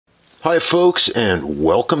Hi folks, and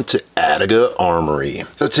welcome to Attica Armory.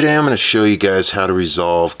 So today I'm going to show you guys how to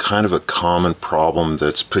resolve kind of a common problem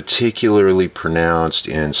that's particularly pronounced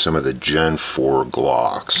in some of the Gen 4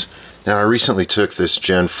 Glocks. Now I recently took this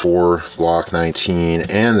Gen 4 Glock 19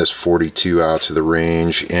 and this 42 out to the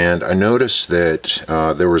range, and I noticed that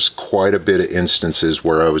there was quite a bit of instances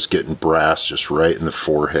where I was getting brass just right in the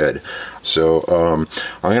forehead. So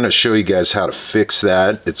I'm going to show you guys how to fix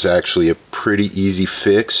that. It's actually a pretty easy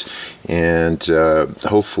fix, and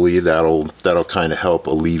hopefully that'll kind of help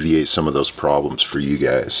alleviate some of those problems for you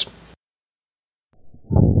guys.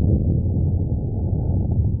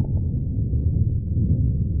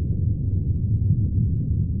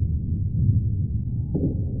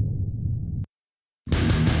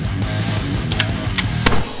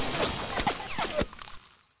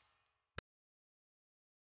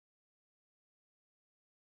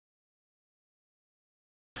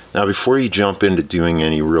 Now before you jump into doing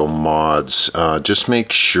any real mods, just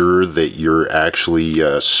make sure that you're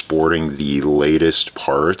actually sporting the latest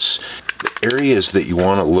parts. The areas that you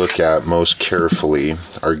want to look at most carefully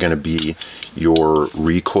are going to be your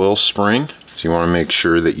recoil spring. So you want to make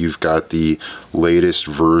sure that you've got the latest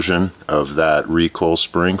version of that recoil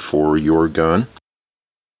spring for your gun.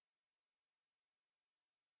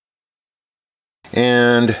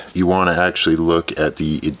 And you want to actually look at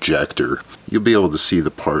the ejector. You'll be able to see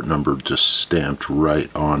the part number just stamped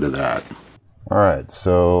right onto that. Alright,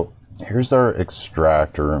 so here's our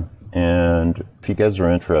extractor, and if you guys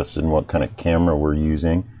are interested in what kind of camera we're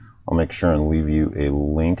using, I'll make sure and leave you a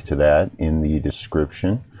link to that in the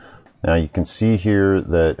description. Now you can see here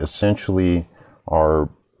that essentially our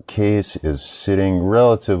case is sitting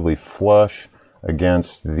relatively flush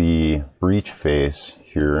against the breech face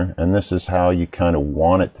here, and this is how you kind of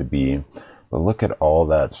want it to be, but look at all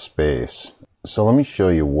that space. So let me show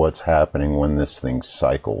you what's happening when this thing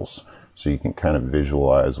cycles, so you can kind of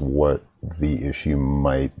visualize what the issue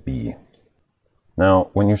might be. Now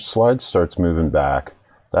when your slide starts moving back,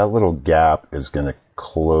 that little gap is going to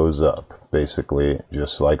close up, basically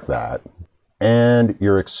just like that, and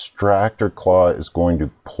your extractor claw is going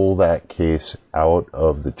to pull that case out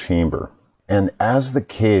of the chamber. And as the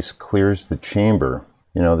case clears the chamber,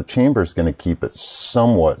 you know, the chamber is going to keep it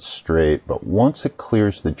somewhat straight, but once it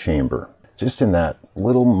clears the chamber, just in that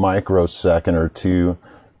little microsecond or two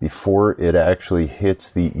before it actually hits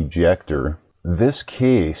the ejector, this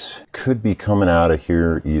case could be coming out of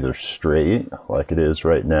here either straight, like it is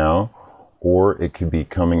right now, or it could be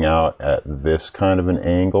coming out at this kind of an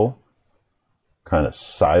angle, kind of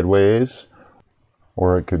sideways,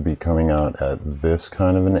 or it could be coming out at this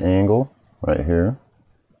kind of an angle right here.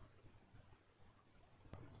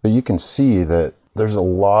 But you can see that there's a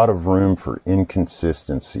lot of room for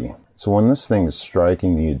inconsistency. So when this thing is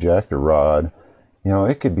striking the ejector rod, you know,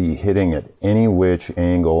 it could be hitting at any which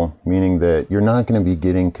angle, meaning that you're not going to be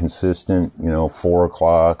getting consistent, you know, 4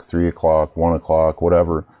 o'clock, 3 o'clock, 1 o'clock,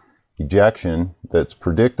 whatever ejection that's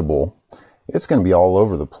predictable. It's going to be all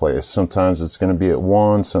over the place. Sometimes it's going to be at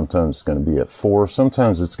 1, sometimes it's going to be at 4,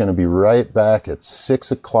 sometimes it's going to be right back at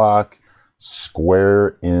 6 o'clock,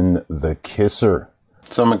 square in the kisser.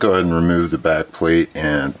 So I'm going to go ahead and remove the back plate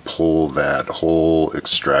and pull that whole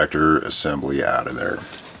extractor assembly out of there.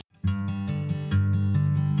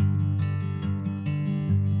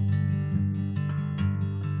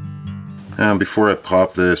 Now before I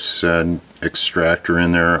pop this extractor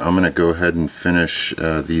in there, I'm going to go ahead and finish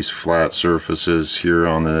these flat surfaces here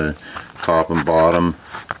on the top and bottom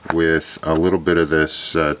with a little bit of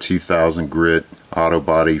this 2000 grit auto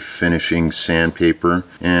body finishing sandpaper,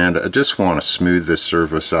 and I just want to smooth this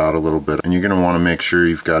surface out a little bit, and you're going to want to make sure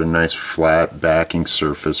you've got a nice flat backing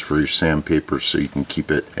surface for your sandpaper so you can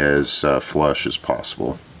keep it as flush as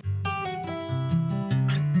possible.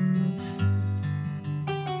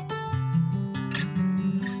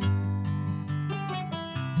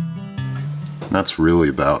 That's really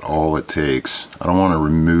about all it takes. I don't want to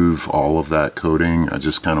remove all of that coating, I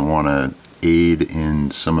just kind of want to aid in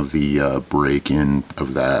some of the break-in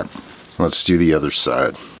of that. Let's do the other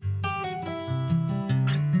side.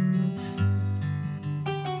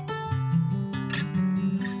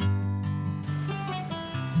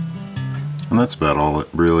 And that's about all it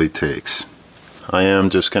really takes. I am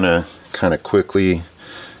just going to kind of quickly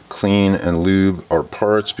clean and lube our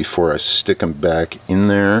parts before I stick them back in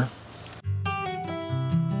there.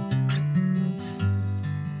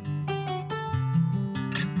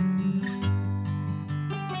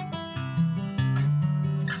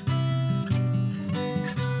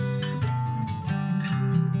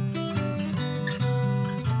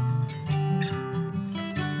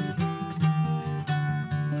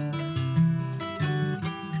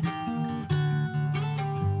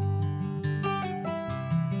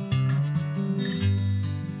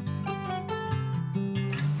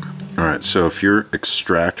 Alright, so if your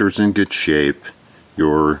extractor's in good shape,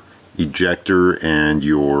 your ejector and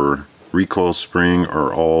your recoil spring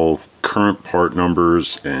are all current part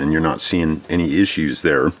numbers, and you're not seeing any issues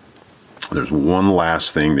there, there's one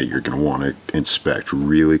last thing that you're going to want to inspect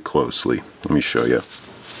really closely. Let me show you.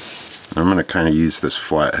 I'm going to kind of use this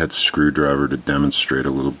flathead screwdriver to demonstrate a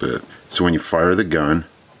little bit. So when you fire the gun,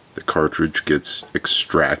 the cartridge gets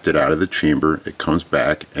extracted out of the chamber, it comes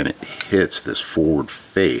back, and it hits this forward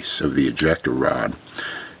face of the ejector rod.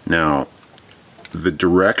 Now, the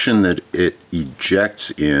direction that it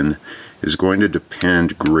ejects in is going to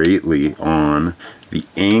depend greatly on the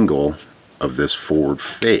angle of this forward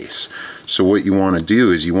face. So what you want to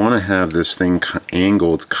do is you want to have this thing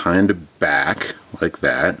angled kind of back like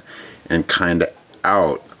that and kind of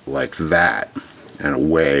out like that and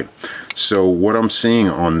away. So what I'm seeing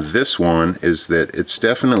on this one is that it's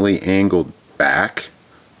definitely angled back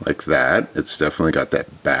like that. It's definitely got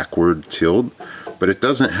that backward tilt, but it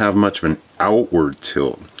doesn't have much of an outward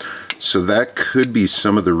tilt. So that could be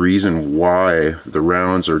some of the reason why the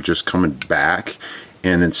rounds are just coming back,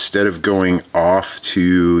 and instead of going off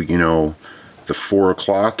to, you know, the 4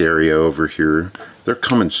 o'clock area over here, they're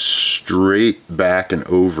coming straight back and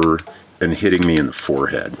over and hitting me in the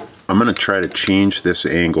forehead. I'm going to try to change this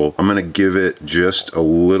angle. I'm going to give it just a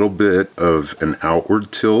little bit of an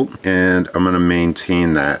outward tilt, and I'm going to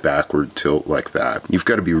maintain that backward tilt like that. You've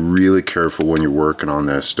got to be really careful when you're working on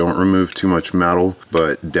this. Don't remove too much metal,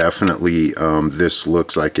 but definitely this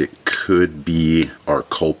looks like it could be our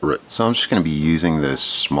culprit. So I'm just going to be using this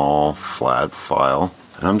small flat file,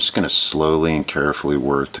 and I'm just going to slowly and carefully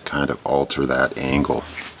work to kind of alter that angle.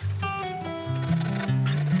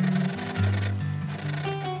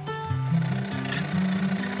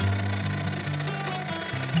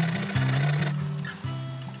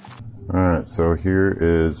 Alright, so here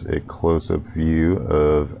is a close-up view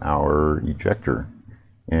of our ejector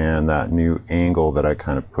and that new angle that I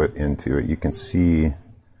kind of put into it. You can see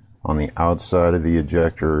on the outside of the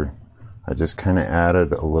ejector, I just kind of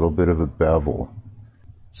added a little bit of a bevel.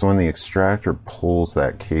 So when the extractor pulls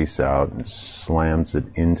that case out and slams it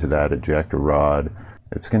into that ejector rod,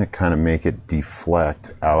 it's going to kind of make it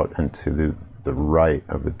deflect out into the right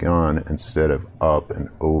of the gun instead of up and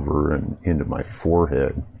over and into my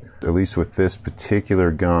forehead. At least with this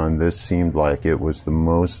particular gun, this seemed like it was the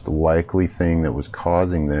most likely thing that was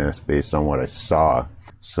causing this based on what I saw.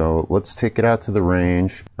 So let's take it out to the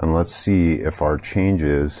range and let's see if our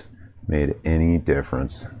changes made any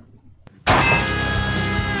difference.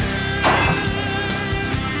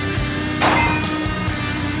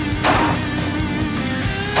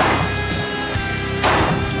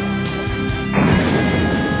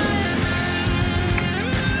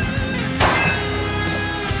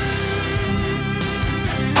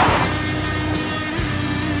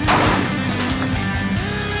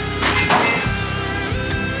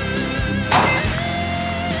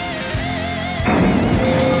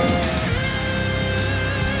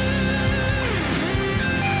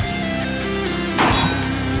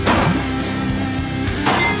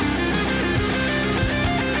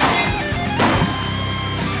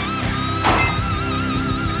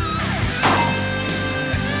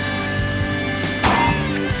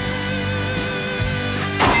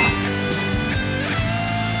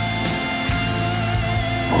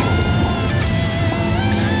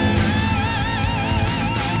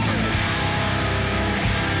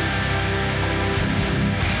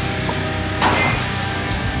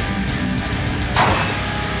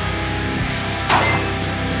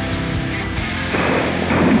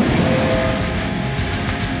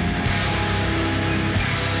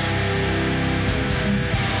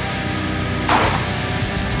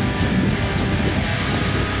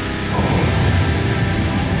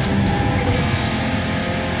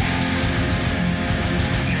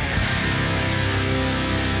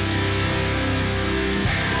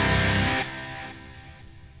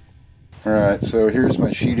 Alright, so here's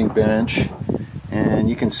my shooting bench, and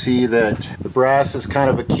you can see that the brass is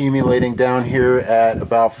kind of accumulating down here at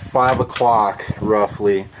about 5 o'clock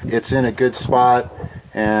roughly. It's in a good spot,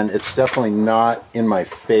 and it's definitely not in my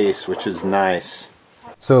face, which is nice.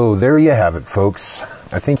 So there you have it, folks.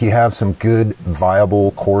 I think you have some good,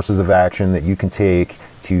 viable courses of action that you can take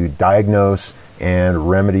to diagnose and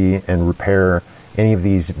remedy and repair any of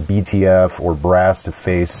these BTF or brass to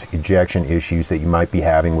face ejection issues that you might be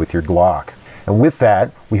having with your Glock. And with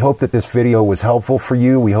that, we hope that this video was helpful for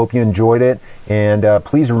you. We hope you enjoyed it. And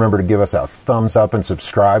please remember to give us a thumbs up and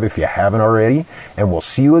subscribe if you haven't already. And we'll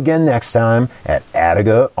see you again next time at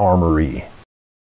Attica Armory.